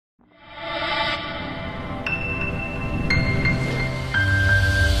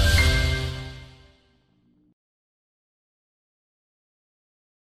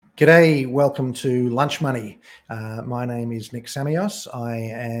G'day, welcome to Lunch Money. My name is Nick Samios. I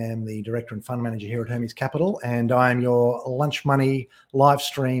am the Director and Fund Manager here at Hermes Capital, and I am your Lunch Money live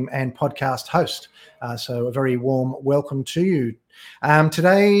stream and podcast host. So a very warm welcome to you.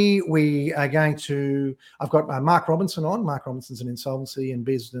 Today we are I've got Mark Robinson on. Mark Robinson's an insolvency and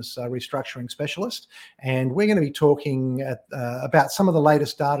business restructuring specialist, and we're going to be talking about some of the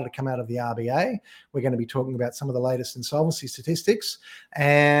latest data to come out of the RBA. We're going to be talking about some of the latest insolvency statistics,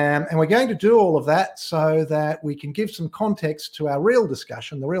 and we're going to do all of that so that we can give some context to our real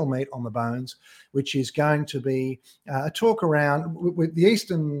discussion, the real meat on the bones, which is going to be a talk around with the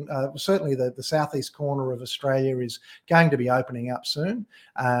eastern, certainly the southeast corner of Australia is going to be opening up soon,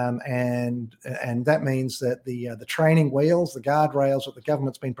 and that means that the training wheels, the guardrails that the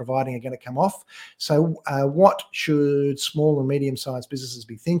government's been providing are going to come off. So what should small and medium-sized businesses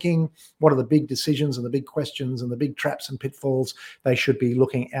be thinking? What are the big decisions and the big questions and the big traps and pitfalls they should be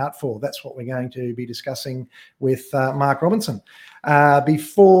looking out for? That's what we're going to be discussing with Mark Robinson.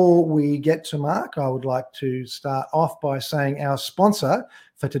 Before we get to Mark, I would like to start off by saying our sponsor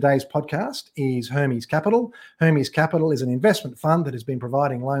for today's podcast is Hermes Capital. Hermes Capital is an investment fund that has been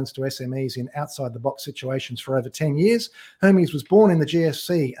providing loans to SMEs in outside-the-box situations for over 10 years. Hermes was born in the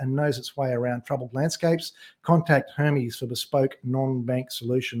GFC and knows its way around troubled landscapes. Contact Hermes for bespoke non-bank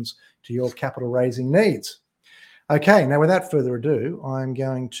solutions to your capital-raising needs. Okay, now without further ado, I'm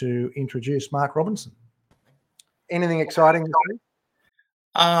going to introduce Mark Robinson. Anything exciting?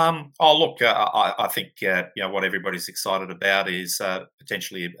 I think what everybody's excited about is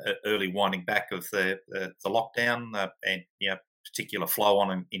potentially an early winding back of the lockdown and particular flow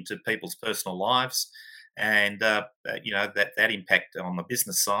on into people's personal lives, and that impact on the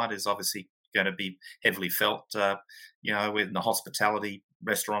business side is obviously going to be heavily felt, in the hospitality,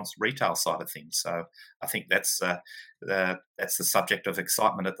 restaurants, retail side of things. So I think that's the subject of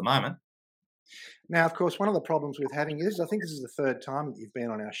excitement at the moment. Now, of course, one of the problems with having you is I think this is the third time that you've been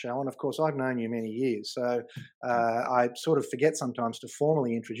on our show. And of course, I've known you many years. So I sort of forget sometimes to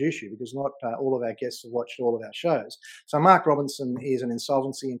formally introduce you because not all of our guests have watched all of our shows. So Mark Robinson is an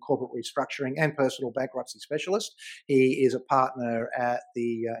insolvency and corporate restructuring and personal bankruptcy specialist. He is a partner at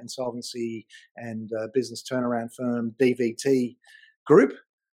the insolvency and business turnaround firm DVT Group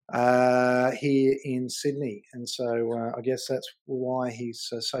here in Sydney, and so I guess that's why he's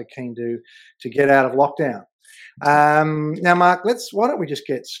so keen to get out of lockdown. Now, Mark, why don't we just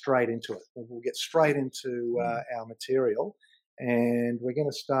get straight into it? We'll get straight into our material, and we're going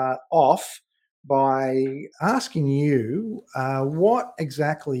to start off by asking you what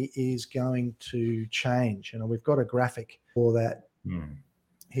exactly is going to change. We've got a graphic for that.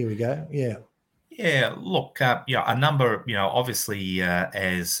 Here we go. Yeah. Yeah, look, a number, obviously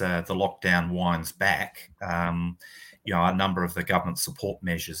as the lockdown winds back, a number of the government support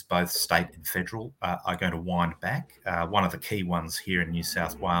measures, both state and federal, are going to wind back. One of the key ones here in New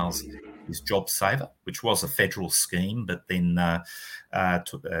South Wales is JobSaver, which was a federal scheme, but then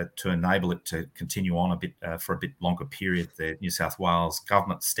to enable it to continue on for a bit longer period, the New South Wales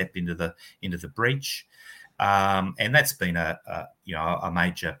government stepped into the breach, and that's been a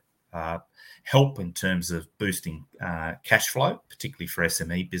major help in terms of boosting cash flow, particularly for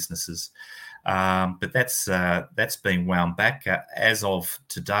SME businesses. But that's been wound back. As of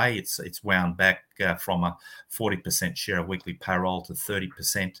today, it's wound back from a 40% share of weekly payroll to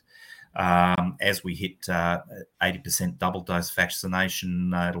 30%. As we hit 80% double dose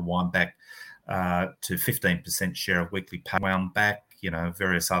vaccination, it'll wind back to 15% share of weekly payroll. Wound back.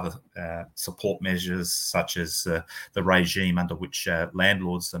 Various other support measures, such as the regime under which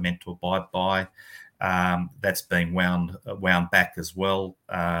landlords are meant to abide by, that's being wound back as well.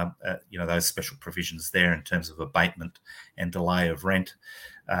 Those special provisions there in terms of abatement and delay of rent,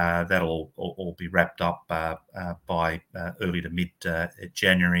 that'll all be wrapped up by early to mid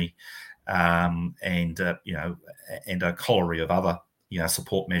January, and a colliery of other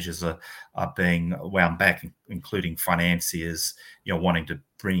support measures are being wound back, including financiers, wanting to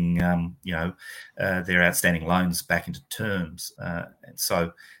bring, their outstanding loans back into terms. And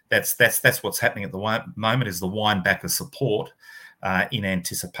so that's what's happening at the moment, is the wind back of support in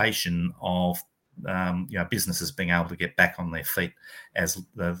anticipation of, businesses being able to get back on their feet as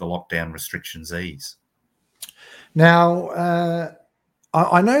the lockdown restrictions ease. Now,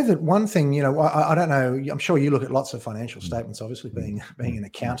 I know that one thing, I don't know, I'm sure you look at lots of financial statements, obviously being an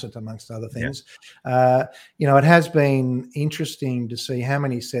accountant amongst other things. Yeah. It has been interesting to see how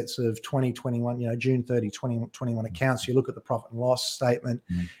many sets of 2021, June 30, 2021 accounts. You look at the profit and loss statement,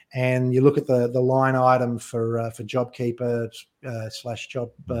 and you look at the line item for JobKeeper /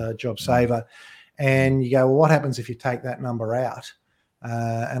 JobSaver, and you go, well, what happens if you take that number out?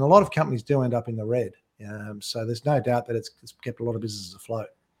 and a lot of companies do end up in the red. So there's no doubt that it's kept a lot of businesses afloat.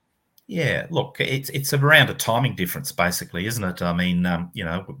 Yeah, look, it's around a timing difference, basically, isn't it? I mean,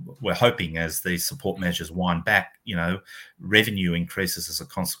 we're hoping as these support measures wind back, revenue increases as a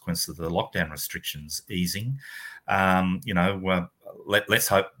consequence of the lockdown restrictions easing. Let's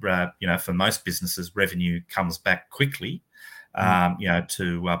hope, for most businesses, revenue comes back quickly,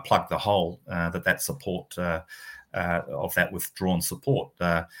 to plug the hole that support. Of that withdrawn support.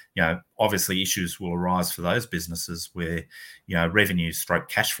 Obviously issues will arise for those businesses where, revenue stroke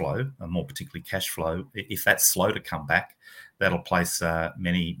cash flow, and more particularly cash flow, if that's slow to come back, that'll place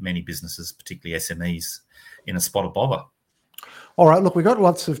many businesses, particularly SMEs, in a spot of bother. All right, look, we've got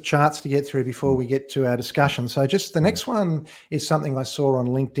lots of charts to get through before we get to our discussion. So just the next one is something I saw on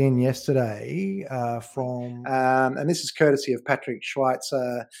LinkedIn yesterday and this is courtesy of Patrick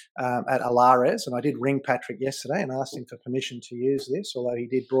Schweitzer at Alares. And I did ring Patrick yesterday and asked him for permission to use this, although he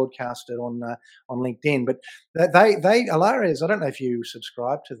did broadcast it on LinkedIn. But Alares, I don't know if you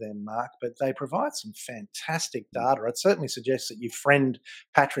subscribe to them, Mark, but they provide some fantastic data. I'd certainly suggest that you friend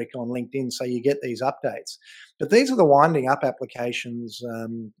Patrick on LinkedIn so you get these updates. But these are the winding up applications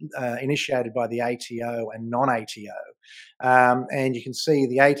initiated by the ATO and non-ATO. And you can see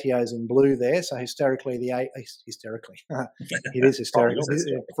the ATO's in blue there. So hysterically, it is hysterical.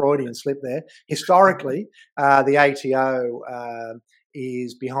 Freudian slip there. Historically, the ATO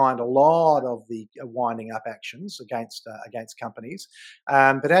is behind a lot of the winding up actions against companies.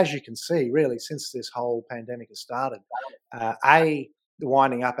 But as you can see, really, since this whole pandemic has started, the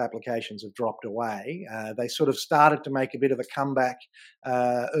winding up applications have dropped away. They sort of started to make a bit of a comeback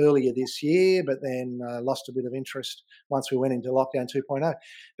earlier this year, but then lost a bit of interest once we went into lockdown 2.0.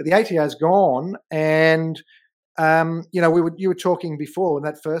 But the ATO's gone, and you were talking before in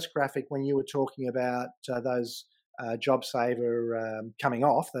that first graphic when you were talking about those JobSaver coming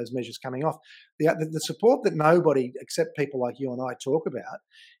off, those measures coming off. The support that nobody except people like you and I talk about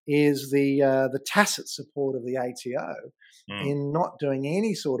is the tacit support of the ATO in not doing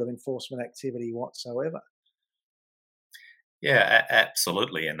any sort of enforcement activity whatsoever. Yeah,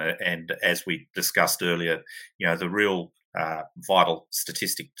 absolutely. And as we discussed earlier, the real vital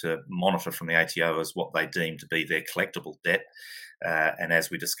statistic to monitor from the ATO is what they deem to be their collectible debt. And as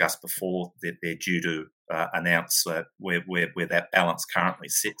we discussed before, they're due to announce where that balance currently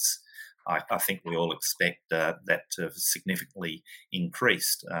sits. I think we all expect that to have significantly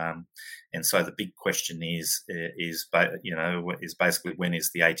increased, and so the big question is basically when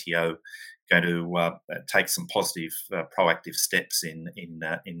is the ATO going to take some positive, proactive steps in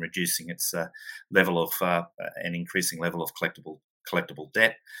reducing its level of an increasing level of collectible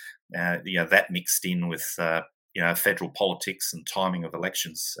debt. That mixed in with federal politics and timing of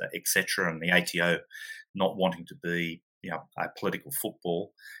elections, etc., and the ATO not wanting to be a political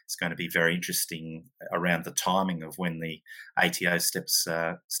football. It's going to be very interesting around the timing of when the ATO steps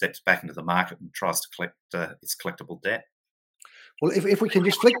back into the market and tries to collect its collectible debt. Well, if we can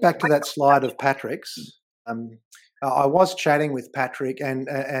just flick back to that slide of Patrick's, I was chatting with Patrick, and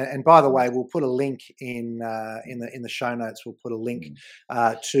by the way, we'll put a link in the show notes. We'll put a link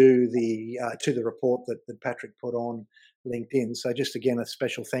to the report that Patrick put on LinkedIn. So just again, a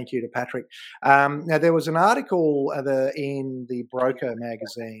special thank you to Patrick. Now there was an article in the Broker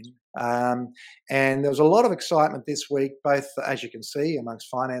magazine, and there was a lot of excitement this week, both as you can see amongst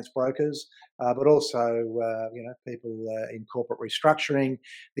finance brokers, but also people in corporate restructuring.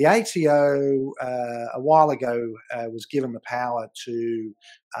 The ATO a while ago was given the power to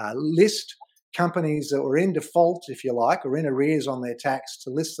list companies that were in default, if you like, or in arrears on their tax, to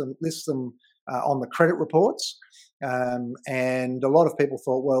list them on the credit reports. And a lot of people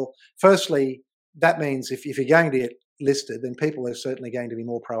thought, well, firstly, that means if you're going to get listed, then people are certainly going to be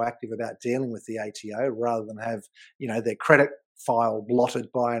more proactive about dealing with the ATO rather than have their credit file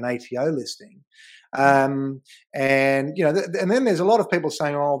blotted by an ATO listing. And then there's a lot of people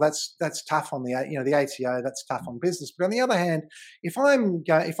saying, oh, that's tough on the ATO, that's tough on business. But on the other hand, if I'm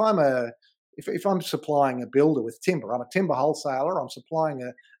supplying a builder with timber, I'm a timber wholesaler, I'm supplying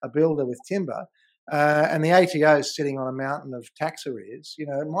a builder with timber, and the ATO is sitting on a mountain of tax arrears,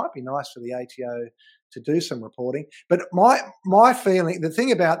 it might be nice for the ATO to do some reporting. But my feeling, the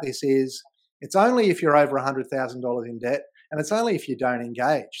thing about this is, it's only if you're over $100,000 in debt, and it's only if you don't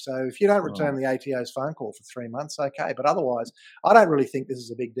engage. So if you don't return the ATO's phone call for 3 months, okay. But otherwise, I don't really think this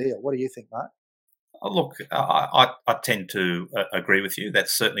is a big deal. What do you think, Mark? Look, I tend to agree with you.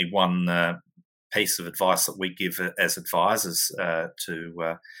 That's certainly one piece of advice that we give as advisors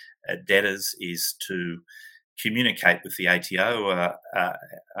to debtors, is to communicate with the ATO,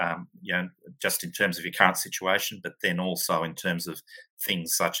 just in terms of your current situation, but then also in terms of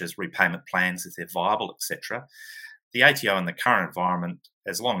things such as repayment plans, if they're viable, etc. The ATO in the current environment,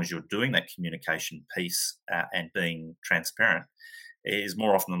 as long as you're doing that communication piece and being transparent, is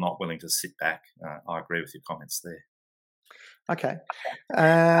more often than not willing to sit back. I agree with your comments there. Okay.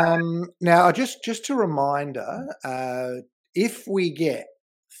 Now, just a reminder, if we get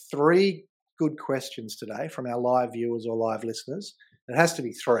 3 good questions today from our live viewers or live listeners, it has to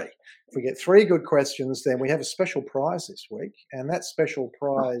be 3. If we get 3 good questions, then we have a special prize this week, and that special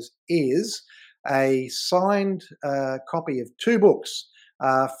prize is a signed copy of 2 books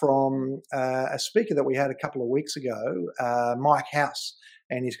from a speaker that we had a couple of weeks ago, Mike House.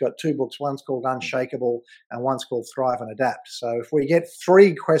 And he's got 2 books. One's called Unshakable and one's called Thrive and Adapt. So if we get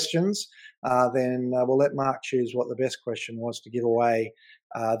 3 questions, then we'll let Mark choose what the best question was to give away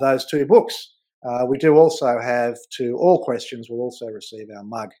those 2 books. We do also have, to all questions, we'll also receive our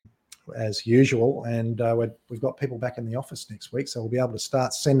mug as usual. And we've got people back in the office next week, so we'll be able to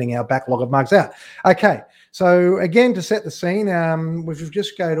start sending our backlog of mugs out. Okay, so again, to set the scene, we've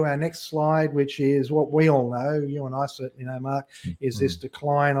just go to our next slide, which is what we all know, you and I certainly know, Mark, is this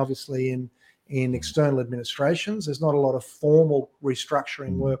decline, obviously, in external administrations. There's not a lot of formal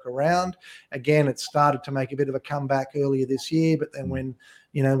restructuring work around. Again, it started to make a bit of a comeback earlier this year, but then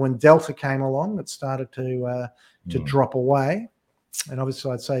when Delta came along, it started to drop away. And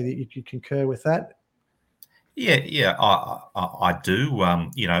obviously, I'd say that you concur with that. Yeah, I do.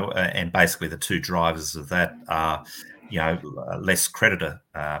 And basically the 2 drivers of that are, less creditor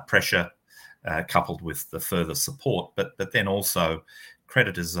pressure coupled with the further support, but then also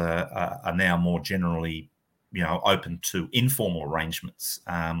creditors are now more generally, open to informal arrangements,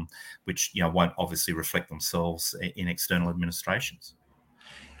 which won't obviously reflect themselves in external administrations.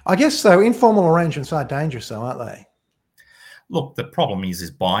 I guess though, informal arrangements are dangerous, though, aren't they? Look, the problem is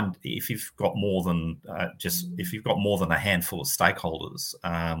if you've got more than a handful of stakeholders,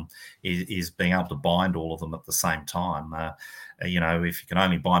 is being able to bind all of them at the same time. If you can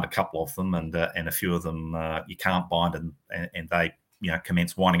only bind a couple of them and a few of them you can't bind and they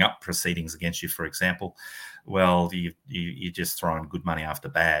commence winding up proceedings against you, for example, well, you're just throwing good money after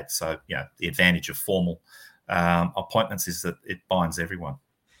bad. So the advantage of formal appointments is that it binds everyone.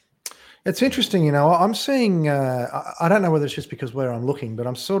 It's interesting, I'm seeing, I don't know whether it's just because where I'm looking, but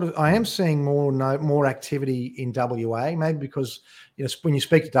I am seeing more activity in WA, maybe because, when you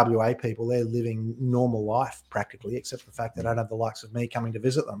speak to WA people, they're living normal life practically, except for the fact that I don't have the likes of me coming to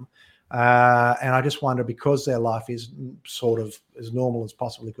visit them. And I just wonder, because their life is sort of as normal as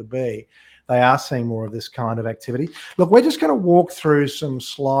possibly could be, they are seeing more of this kind of activity. Look, we're just going to walk through some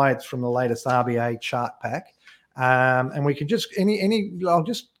slides from the latest RBA chart pack. And we can just I'll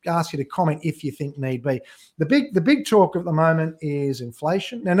just ask you to comment if you think need be. The big talk at the moment is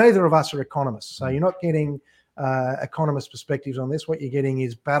inflation. Now, neither of us are economists, so you're not getting economist perspectives on this. What you're getting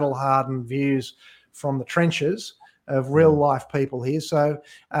is battle-hardened views from the trenches of real life people here. So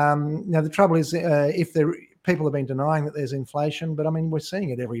now the trouble is, people have been denying that there's inflation, but I mean, we're seeing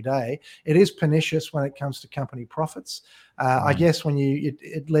it every day. It is pernicious when it comes to company profits. I guess when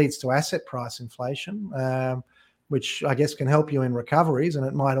it leads to asset price inflation, which I guess can help you in recoveries, and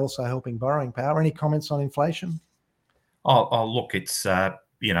it might also help in borrowing power. Any comments on inflation? Oh, look, it's, from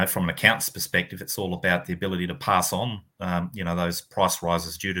an accountant's perspective, it's all about the ability to pass on, those price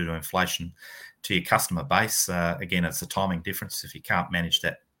rises due to inflation to your customer base. Again, it's a timing difference. If you can't manage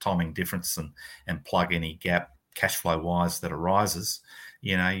that timing difference and plug any gap cash flow wise that arises,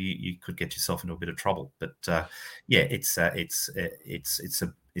 you could get yourself into a bit of trouble. But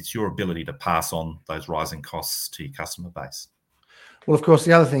it's your ability to pass on those rising costs to your customer base. Well, of course,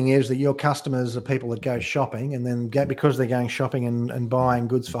 the other thing is that your customers are people that go shopping, and then because they're going shopping and buying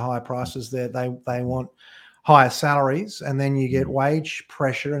goods for higher prices, they want higher salaries, and then you get wage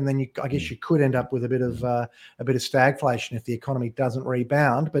pressure, and then I guess you could end up with a bit of stagflation if the economy doesn't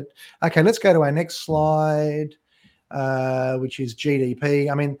rebound. But okay, let's go to our next slide, which is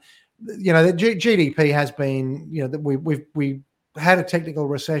GDP. I mean, the GDP has been, that we had a technical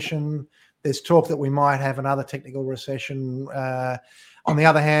recession. There's talk that we might have another technical recession. On the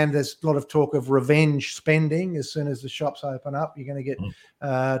other hand, there's a lot of talk of revenge spending. As soon as the shops open up, you're going to get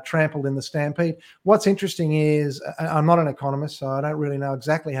trampled in the stampede. What's interesting is, I'm not an economist, so I don't really know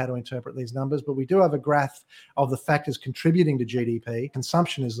exactly how to interpret these numbers, but we do have a graph of the factors contributing to GDP.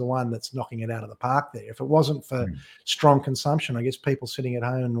 Consumption is the one that's knocking it out of the park there. If it wasn't for strong consumption, I guess people sitting at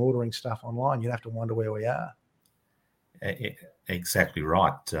home and ordering stuff online, you'd have to wonder where we are. Exactly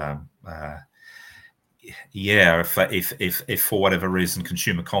right. If for whatever reason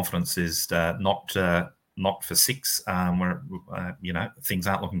consumer confidence is not knocked for 6, where things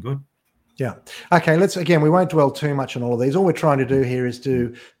aren't looking good. Yeah. Okay. We won't dwell too much on all of these. All we're trying to do here is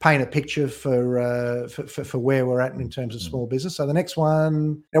to paint a picture for where we're at in terms of small business. So the next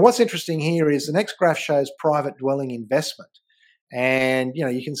one. Now, what's interesting here is the next graph shows private dwelling investment, and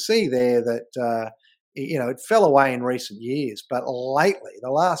you can see there that it fell away in recent years, but lately, the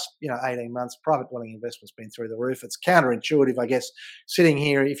last 18 months, private dwelling investment's been through the roof. It's counterintuitive, I guess. Sitting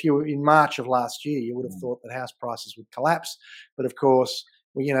here, if you were in March of last year, you would have thought that house prices would collapse, but of course,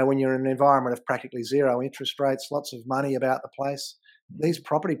 when you're in an environment of practically zero interest rates, lots of money about the place, these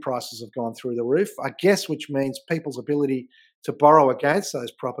property prices have gone through the roof, I guess, which means people's ability to borrow against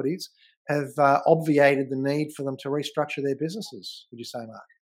those properties have obviated the need for them to restructure their businesses. Would you say, Mark?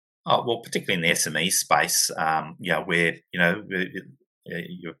 Oh, well, particularly in the SME space, where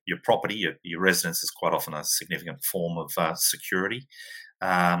your property, your residence is quite often a significant form of security.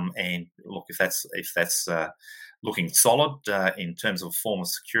 And look, if that's looking solid in terms of a form of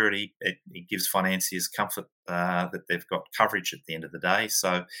security, it gives financiers comfort that they've got coverage at the end of the day.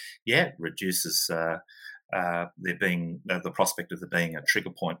 So, yeah, it reduces there being the prospect of there being a trigger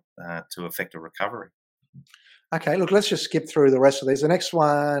point to affect a recovery. Okay, look, let's just skip through the rest of these. The next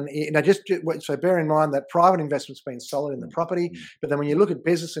one, so bear in mind that private investment's been solid in the property, but then when you look at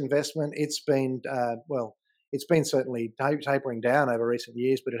business investment, it's been it's been certainly tapering down over recent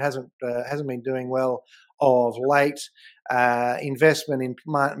years, but it hasn't been doing well of late. Investment in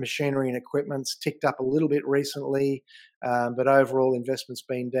machinery and equipment's ticked up a little bit recently, but overall investment's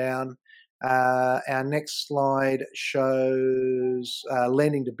been down. Our next slide shows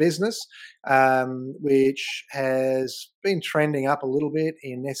lending to business, which has been trending up a little bit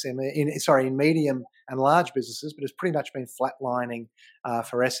in in medium and large businesses, but has pretty much been flatlining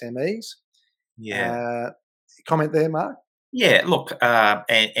for SMEs. Yeah. Comment there, Mark? Yeah, look,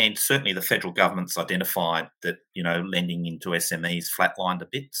 and certainly the federal government's identified that lending into SMEs flatlined a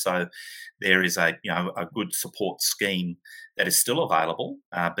bit. So there is a good support scheme that is still available,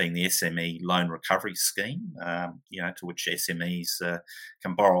 being the SME Loan Recovery Scheme, to which SMEs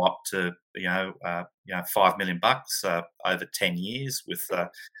can borrow up to $5 million over 10 years with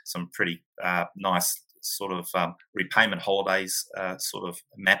some pretty nice sort of repayment holidays sort of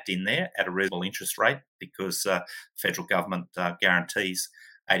mapped in there at a reasonable interest rate, because federal government guarantees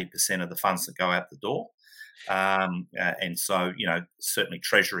 80% of the funds that go out the door. And so, certainly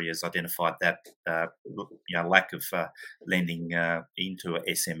Treasury has identified that, lack of lending into a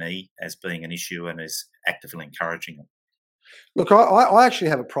SME as being an issue and is actively encouraging it. Look, I actually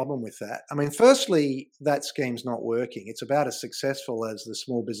have a problem with that. I mean, firstly, that scheme's not working. It's about as successful as the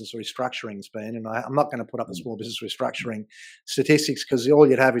small business restructuring's been, and I'm not going to put up the small business restructuring statistics because all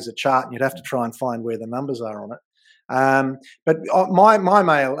you'd have is a chart and you'd have to try and find where the numbers are on it. But my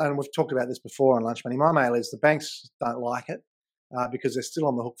mail, and we've talked about this before on Lunch Money, my mail is the banks don't like it because they're still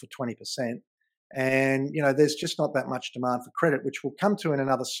on the hook for 20%. And, there's just not that much demand for credit, which we'll come to in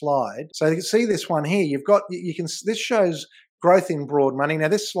another slide. So you can see this one here. This shows growth in broad money. Now,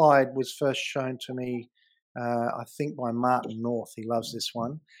 this slide was first shown to me, I think, by Martin North. He loves this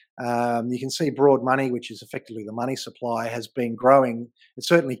one. You can see broad money, which is effectively the money supply, has been growing. It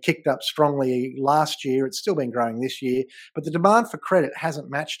certainly kicked up strongly last year. It's still been growing this year, but the demand for credit hasn't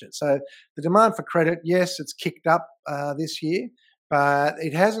matched it. So the demand for credit, yes, it's kicked up this year, but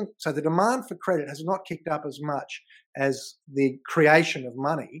it hasn't. So the demand for credit has not kicked up as much as the creation of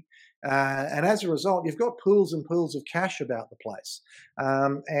money. And as a result, you've got pools and pools of cash about the place.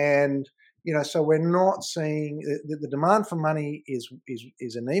 So we're not seeing the demand for money is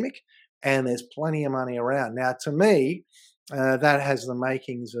anemic, and there's plenty of money around. Now, to me, that has the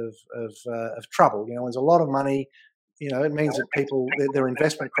makings of trouble. There's a lot of money. It means that people, their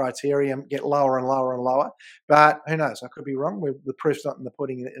investment criteria get lower and lower and lower. But who knows? I could be wrong. The proof's not in the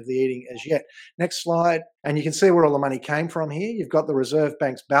pudding of the eating as yet. Next slide. And you can see where all the money came from here. You've got the Reserve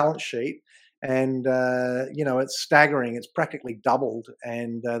Bank's balance sheet. And, it's staggering. It's practically doubled.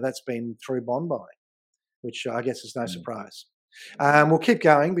 And that's been through bond buying, which I guess is no surprise. We'll keep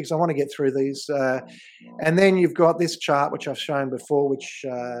going because I want to get through these. And then you've got this chart, which I've shown before, which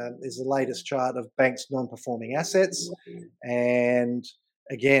is the latest chart of banks' non-performing assets. And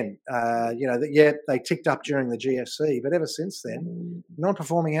again, they ticked up during the GFC, but ever since then,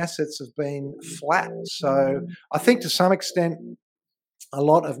 non-performing assets have been flat. So I think to some extent, a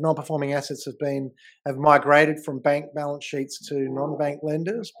lot of non-performing assets have migrated from bank balance sheets to non-bank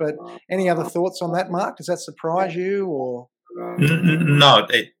lenders. But any other thoughts on that, Mark? Does that surprise you, or? No,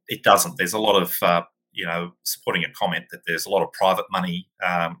 it doesn't. There's a lot of, supporting a comment that there's a lot of private money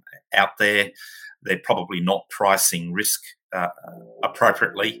out there. They're probably not pricing risk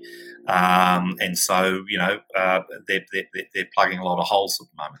appropriately, and so they're plugging a lot of holes at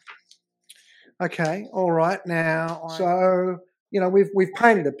the moment. Okay, all right. Now, so we've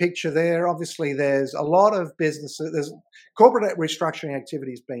painted a picture there. Obviously, there's a lot of businesses. There's corporate restructuring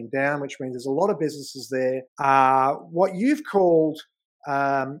activities being down, which means there's a lot of businesses there. What you've called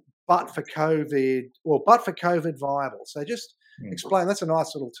but for COVID viable. So just explain. That's a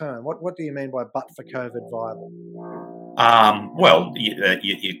nice little term. What do you mean by but for COVID viable? Well,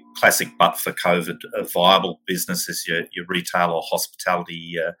 your classic but for COVID viable business is your retail or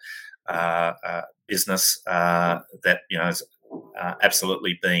hospitality business that is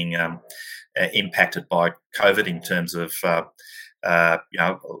absolutely being impacted by COVID in terms of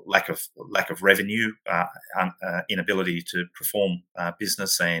lack of revenue, inability to perform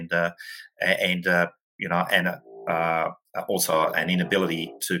business, and also an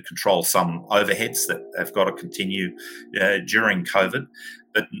inability to control some overheads that have got to continue during COVID.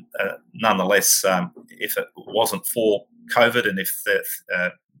 But nonetheless, if it wasn't for COVID and if the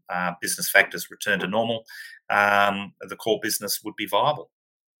business factors return to normal, the core business would be viable.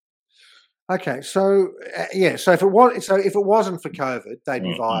 Okay, so so if it wasn't for COVID, they'd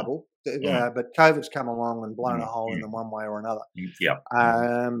be viable. But COVID's come along and blown a hole in them one way or another. Yeah.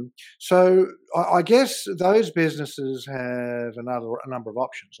 So I guess those businesses have a number of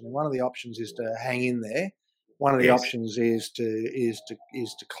options. I mean, one of the options is to hang in there. One of the options is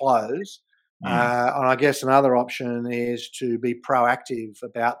to close. And I guess another option is to be proactive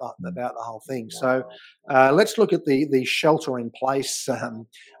about the whole thing. So let's look at the shelter in place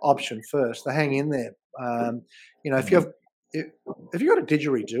option first. The hang in there. If you've have you got a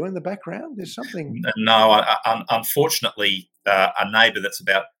didgeridoo in the background? There's something. No, unfortunately, a neighbour that's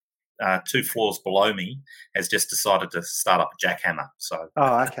about 2 floors below me has just decided to start up a jackhammer. So.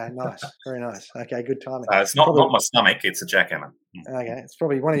 Oh, okay, nice, very nice. Okay, good timing. It's not my stomach; it's a jackhammer. Okay, it's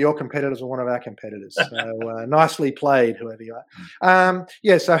probably one of your competitors or one of our competitors. So nicely played, whoever you are.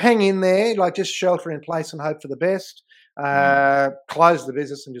 So hang in there, like just shelter in place and hope for the best. Close the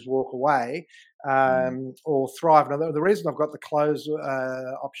business and just walk away. Or thrive. Now, the reason I've got the close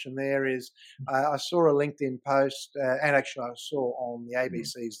option there is I saw a LinkedIn post, and actually I saw on the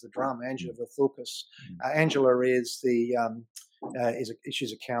ABC's The Drum, Angela Vathoukas. Angela is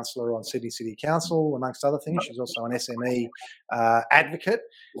she's a councillor on Sydney City Council, amongst other things. She's also an SME advocate,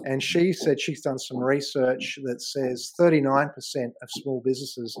 and she said she's done some research that says 39% of small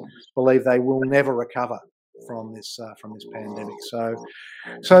businesses believe they will never recover from this pandemic.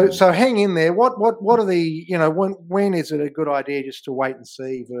 So hang in there. What are the when is it a good idea just to wait and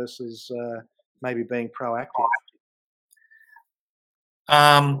see versus maybe being proactive?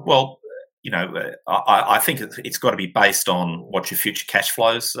 Well, I think it's got to be based on what your future cash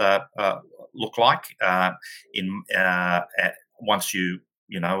flows look like. Once you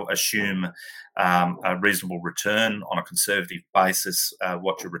assume a reasonable return on a conservative basis,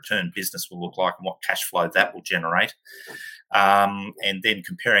 what your return business will look like and what cash flow that will generate, and then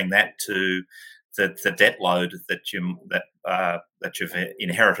comparing that to the debt load that you've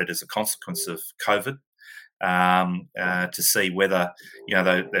inherited as a consequence of COVID, to see whether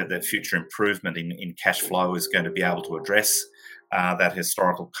the future improvement in cash flow is going to be able to address that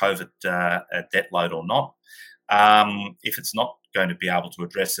historical COVID debt load or not. If it's not going to be able to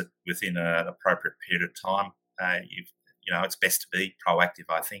address it within an appropriate period of time, it's best to be proactive,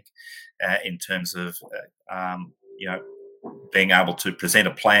 I think, in terms of being able to present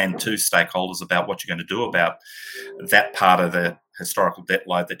a plan to stakeholders about what you're going to do about that part of the historical debt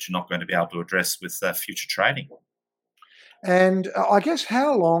load that you're not going to be able to address with future trading. And I guess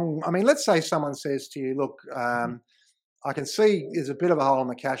how long? I mean, let's say someone says to you, "Look, I can see there's a bit of a hole in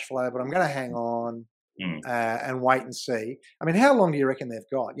the cash flow, but I'm going to hang on." And wait and see. I mean, how long do you reckon they've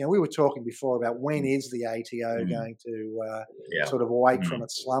got? We were talking before about when is the ATO going to sort of awake from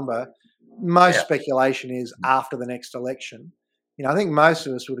its slumber. Most speculation is after the next election. I think most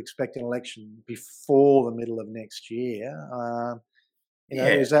of us would expect an election before the middle of next year.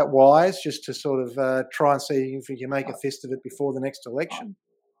 Is that wise, just to sort of try and see if you can make a fist of it before the next election?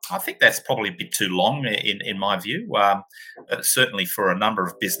 I think that's probably a bit too long in my view. Certainly for a number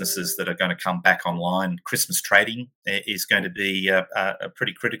of businesses that are going to come back online, Christmas trading is going to be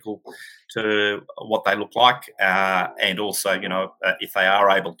pretty critical to what they look like. And also, if they are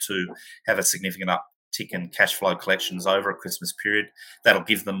able to have a significant uptick in cash flow collections over a Christmas period, that'll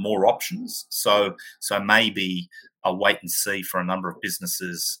give them more options. So maybe a wait and see for a number of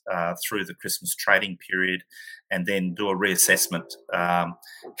businesses through the Christmas trading period, and then do a reassessment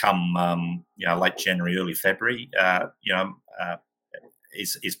come late January, early February.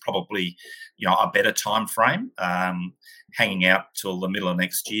 is probably a better time frame. Hanging out till the middle of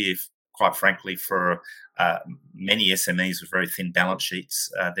next year, quite frankly, for many SMEs with very thin balance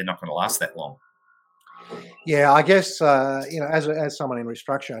sheets, they're not going to last that long. Yeah, I guess as someone in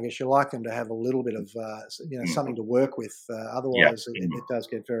restructuring, I guess you like them to have a little bit of something to work with. Otherwise, it does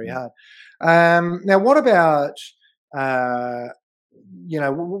get very hard. Now, what about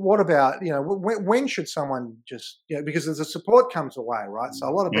when should someone just because as the support comes away, right? So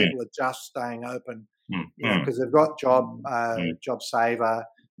a lot of people are just staying open, because they've got job saver.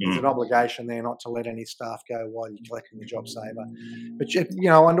 There's an obligation there not to let any staff go while you're collecting the job saver. But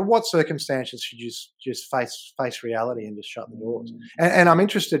under what circumstances should you just face reality and just shut the doors? And I'm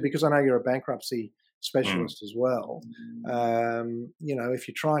interested because I know you're a bankruptcy specialist as well. If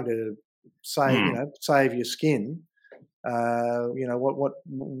you're trying to save your skin,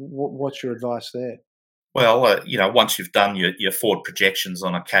 what's your advice there? Well, once you've done your forward projections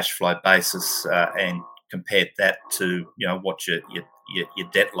on a cash flow basis and compared that to what your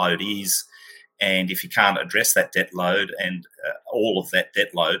debt load is, and if you can't address that debt load and all of that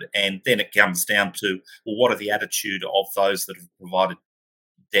debt load, and then it comes down to, well, what are the attitude of those that have provided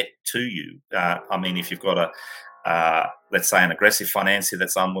debt to you? If you've got let's say an aggressive financier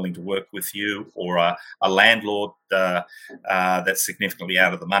that's unwilling to work with you, or a landlord that's significantly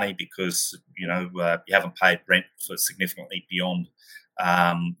out of the money because you haven't paid rent for significantly beyond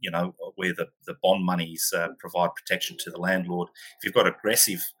where the bond monies provide protection to the landlord. If you've got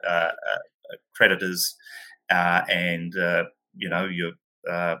aggressive creditors and you're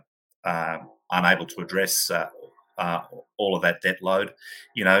unable to address all of that debt load,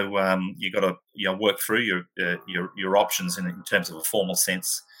 you've got to work through your options in terms of a formal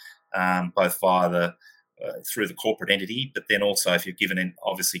sense, both via through the corporate entity, but then also if you're given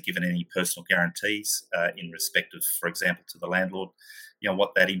any personal guarantees in respect of, for example, to the landlord,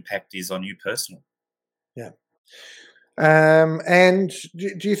 what that impact is on you personally. Yeah. And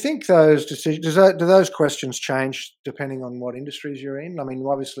do you think those decisions, do those questions change depending on what industries you're in? I mean,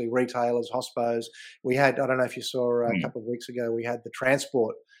 obviously retailers, hospos. I don't know if you saw a couple of weeks ago, we had the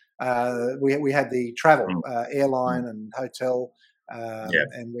transport, we had the travel, airline and hotel.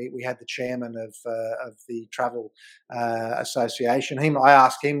 And we had the chairman of the Travel Association. I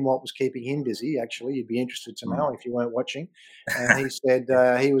asked him what was keeping him busy. Actually, you'd be interested to know if you weren't watching. And he said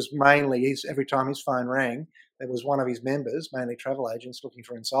he was every time his phone rang, there was one of his members, mainly travel agents, looking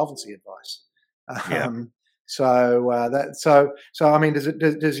for insolvency advice. So I mean,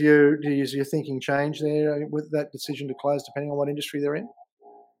 does your thinking change there with that decision to close, depending on what industry they're in?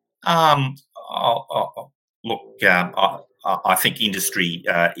 I think industry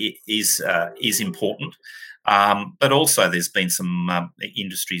is important, but also there's been some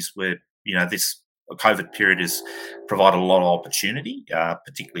industries where this COVID period has provided a lot of opportunity,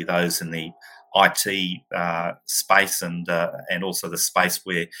 particularly those in the IT space and also the space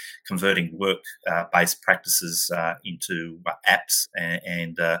where converting work-based practices into apps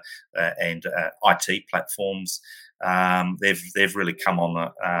and IT platforms. They've really come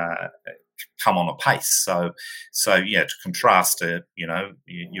on a pace. So to contrast,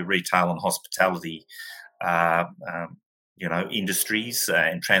 your retail and hospitality, industries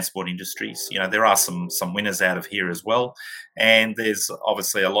and transport industries, there are some winners out of here as well, and there's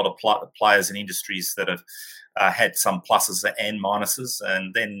obviously a lot of players in industries that have had some pluses and minuses,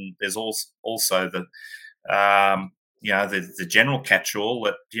 and then there's also the general catch-all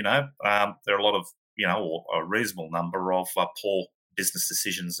that there are a lot of or a reasonable number of poor business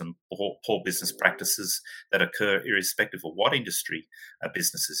decisions and poor business practices that occur irrespective of what industry a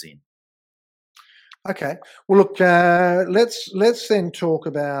business is in. Okay. Well, look, let's then talk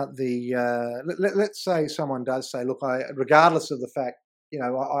about the. Let's say someone does say, "Look, regardless of the fact,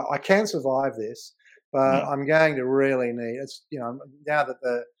 I can survive this, but I'm going to really need it's. Now that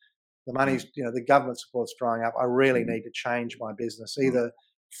the money's, the government support's drying up, I really need to change my business, either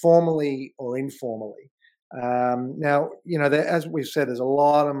formally or informally." Now, as we've said, there's a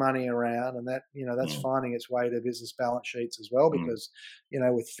lot of money around, and that's finding its way to business balance sheets as well, because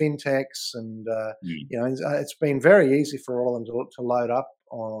with fintechs and it's been very easy for all of them to load up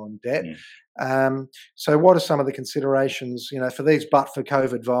on debt. So, what are some of the considerations, for these but for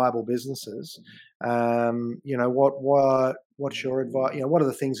COVID viable businesses? What's your advice? What are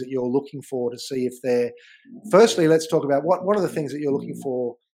the things that you're looking for to see if they're? Firstly, let's talk about what are the things that you're looking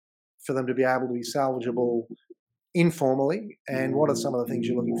for them to be able to be salvageable informally, and what are some of the things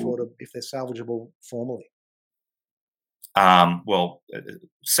you're looking for if they're salvageable formally?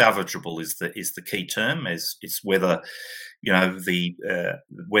 Salvageable is the key term. It's whether the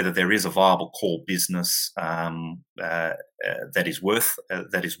whether there is a viable core business that is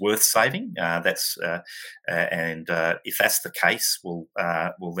worth saving. And if that's the case, we'll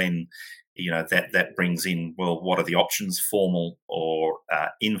then that brings in, well, what are the options, formal or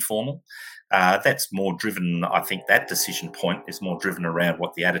informal? That's more driven, I think that decision point is more driven around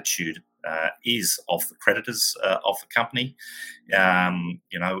what the attitude is of the creditors of the company.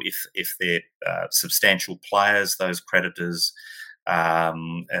 If they're substantial players, those creditors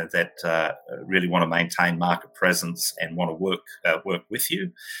that really want to maintain market presence and want to work with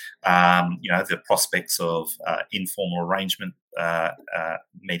you, the prospects of informal arrangement,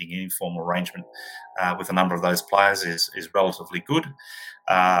 meeting an informal arrangement with a number of those players is relatively good.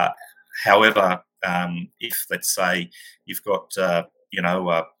 However, if, let's say, you've got a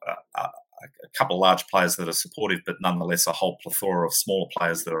couple of large players that are supportive, but nonetheless a whole plethora of smaller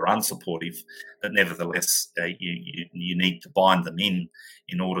players that are unsupportive, but nevertheless you need to bind them in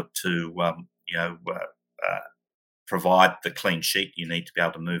order to provide the clean sheet you need to be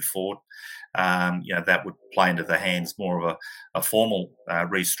able to move forward. That would play into the hands more of a formal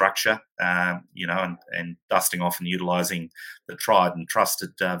restructure, and dusting off and utilising the tried and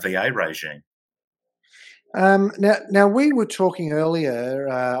trusted VA regime. Now we were talking earlier.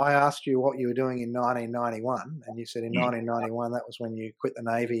 I asked you what you were doing in 1991, and you said in 1991 that was when you quit the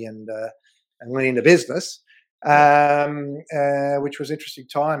Navy and went into business, which was interesting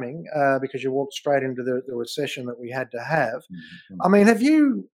timing because you walked straight into the recession that we had to have. I mean, have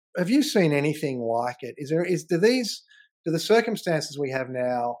you seen anything like it? Do the circumstances we have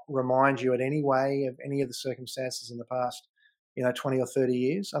now remind you in any way of any of the circumstances in the past, 20 or 30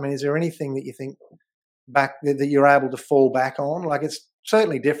 years? I mean, is there anything that you think back that you're able to fall back on? Like, it's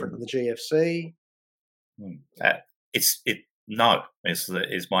certainly different than the GFC. No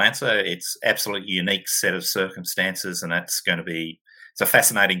is my answer. It's absolutely unique set of circumstances, and it's a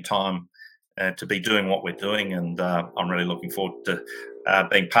fascinating time to be doing what we're doing, and I'm really looking forward to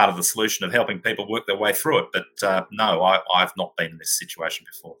being part of the solution of helping people work their way through it. But no, I've not been in this situation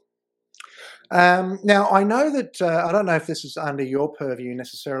before. Now, I know that, I don't know if this is under your purview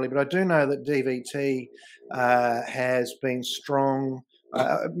necessarily, but I do know that DVT has been strong,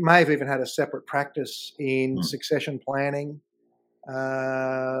 may have even had a separate practice in succession planning.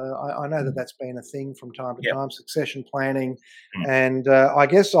 I know that that's been a thing from time to time, succession planning. And I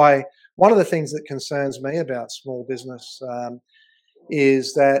guess one of the things that concerns me about small business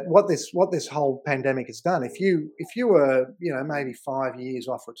is that what this whole pandemic has done, if you were, maybe 5 years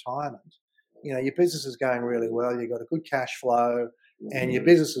off retirement, your business is going really well, you've got a good cash flow, and your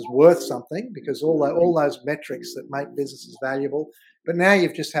business is worth something because all those metrics that make businesses valuable. But now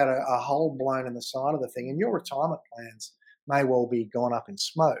you've just had a hole blown in the side of the thing, and your retirement plans may well be gone up in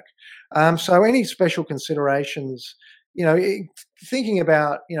smoke. So any special considerations, thinking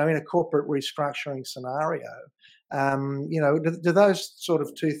about, in a corporate restructuring scenario, do those sort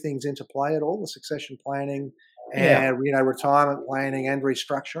of two things interplay at all, the succession planning and, retirement planning and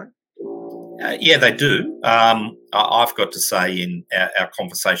restructuring? Yeah, they do. I've got to say in our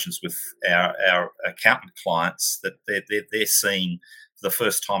conversations with our accountant clients that they're seeing for the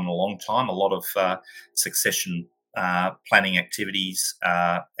first time in a long time a lot of succession planning activities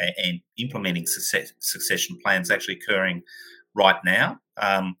and implementing succession plans actually occurring right now.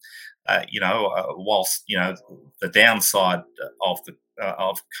 Whilst the downside of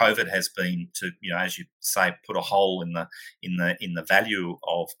COVID has been to, as you say, put a hole in the value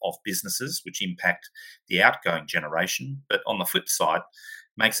of businesses, which impact the outgoing generation. But on the flip side,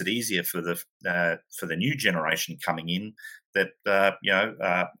 makes it easier for the new generation coming in that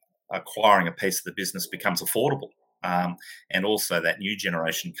acquiring a piece of the business becomes affordable. And also that new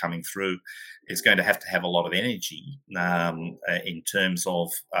generation coming through is going to have a lot of energy in terms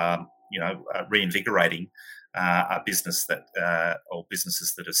of reinvigorating a business or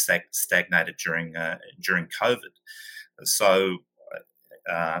businesses that have stagnated during COVID. So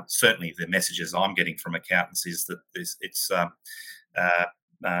certainly the messages I'm getting from accountants is that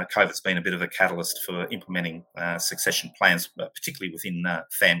COVID's been a bit of a catalyst for implementing succession plans, particularly within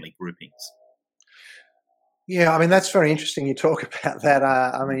family groupings. Yeah, I mean, that's very interesting you talk about that.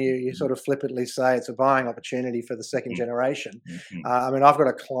 I mean, you sort of flippantly say it's a buying opportunity for the second generation. I mean, I've got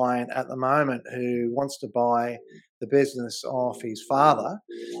a client at the moment who wants to buy the business off his father.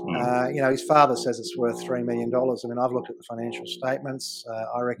 His father says it's worth $3 million. I mean, I've looked at the financial statements.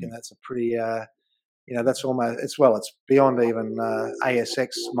 I reckon that's a pretty that's almost it's beyond even ASX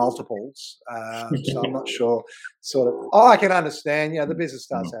multiples. So I'm not sure. I can understand. The business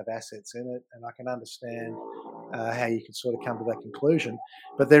does have assets in it, and I can understand how you can sort of come to that conclusion.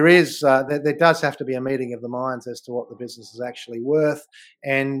 But there does have to be a meeting of the minds as to what the business is actually worth.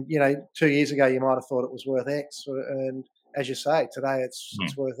 And 2 years ago you might have thought it was worth X, and as you say, today it's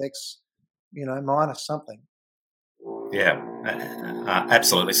worth X, minus something. Yeah,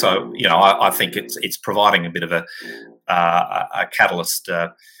 absolutely. So, I think it's providing a bit of a catalyst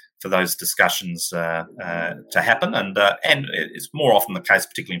for those discussions to happen, and it's more often the case,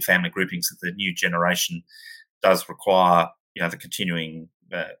 particularly in family groupings, that the new generation does require the continuing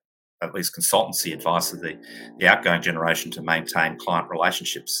at least consultancy advice of the outgoing generation to maintain client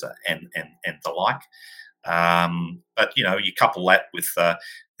relationships and the like. But you couple that with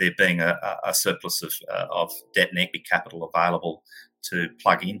there being a surplus of debt and equity capital available to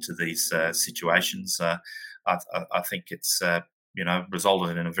plug into these situations. I think it's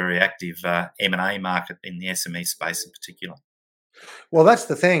resulted in a very active M&A market in the SME space in particular. Well, that's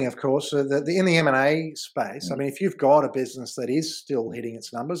the thing, of course. In the M&A space, I mean, if you've got a business that is still hitting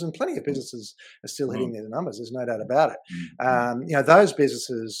its numbers, and plenty of businesses are still hitting their numbers, there's no doubt about it. Those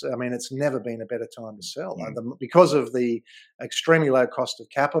businesses, I mean, it's never been a better time to sell because of the extremely low cost of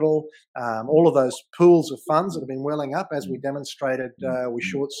capital. All of those pools of funds that have been welling up, as we demonstrated, we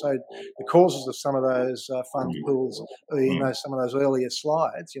short-sowed the causes of some of those fund pools. Some of those earlier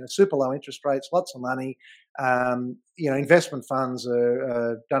slides. Super low interest rates, lots of money. Investment funds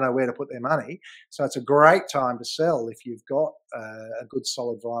don't know where to put their money, so it's a great time to sell if you've got a good,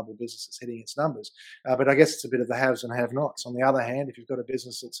 solid, viable business that's hitting its numbers. But I guess it's a bit of the haves and have-nots. On the other hand, if you've got a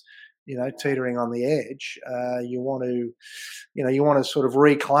business that's teetering on the edge, you want to sort of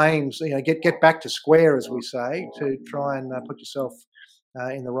reclaim, get back to square, as we say, to try and put yourself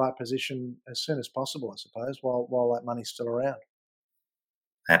in the right position as soon as possible, I suppose, while that money's still around.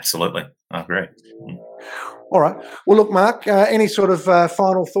 Absolutely. I agree. All right. Well, look, Mark, any sort of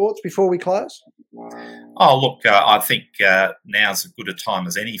final thoughts before we close? Oh, look, I think now's as good a time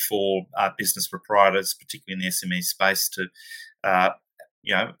as any for business proprietors, particularly in the SME space, to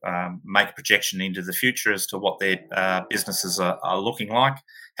make a projection into the future as to what their businesses are looking like.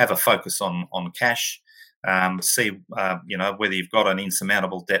 Have a focus on cash. See, whether you've got an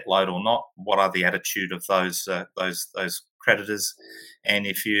insurmountable debt load or not. What are the attitude of those creditors? And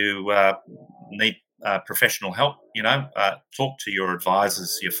if you need professional help, talk to your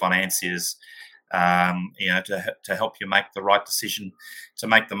advisors, your financiers, to help you make the right decision to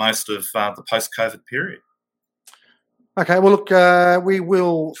make the most of the post-COVID period. Okay, well, look, we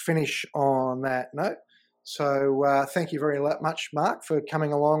will finish on that note. So thank you very much, Mark, for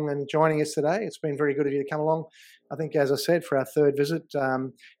coming along and joining us today. It's been very good of you to come along. I think, as I said, for our third visit,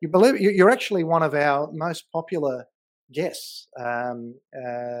 you're actually one of our most popular guests. I've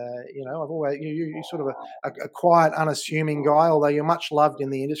always you're sort of a quiet, unassuming guy, although you're much loved in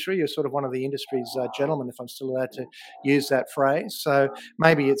the industry. You're sort of one of the industry's gentlemen, if I'm still allowed to use that phrase. So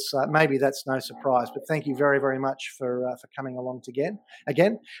maybe that's no surprise. But thank you very, very much for coming along again.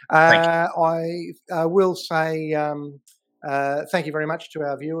 I will say thank you very much to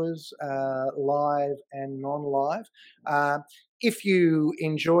our viewers, live and non-live. If you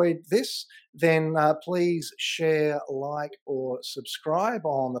enjoyed this, then please share, like, or subscribe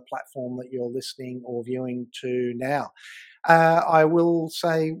on the platform that you're listening or viewing to now. I will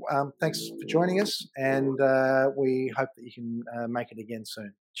say thanks for joining us, and we hope that you can make it again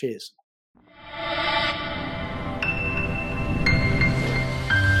soon. Cheers.